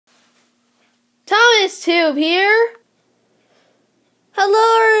Tube here.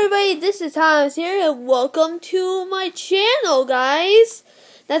 Hello everybody, this is Thomas here and welcome to my channel, guys.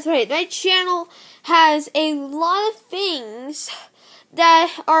 That's right, my channel has a lot of things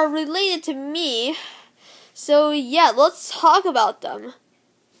that are related to me. So yeah, let's talk about them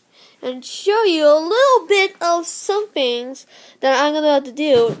and show you a little bit of some things that I'm gonna have to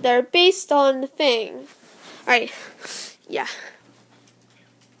do that are based on the thing. Alright, yeah.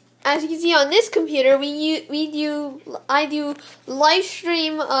 As you can see on this computer, I do live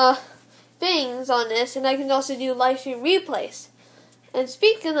stream things on this, and I can also do live stream replays. And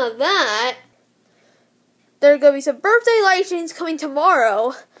speaking of that, there are going to be some birthday live streams coming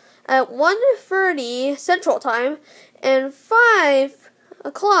tomorrow at 1:30 Central Time and 5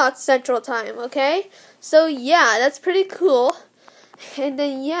 o'clock Central Time, okay? So yeah, that's pretty cool. And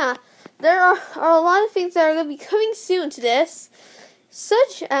then yeah, there are a lot of things that are going to be coming soon to this,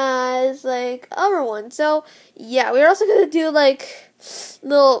 such as like other ones. So yeah, we're also gonna do like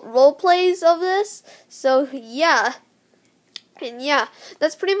little role plays of this. So yeah, and yeah,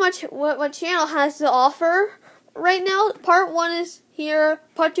 that's pretty much what my channel has to offer right now. Part 1 is here.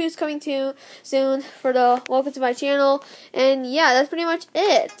 Part 2 is coming too soon for the welcome to my channel. And yeah, that's pretty much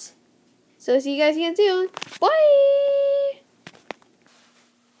it. So see you guys again soon. Bye.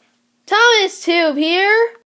 Thomas Tube here.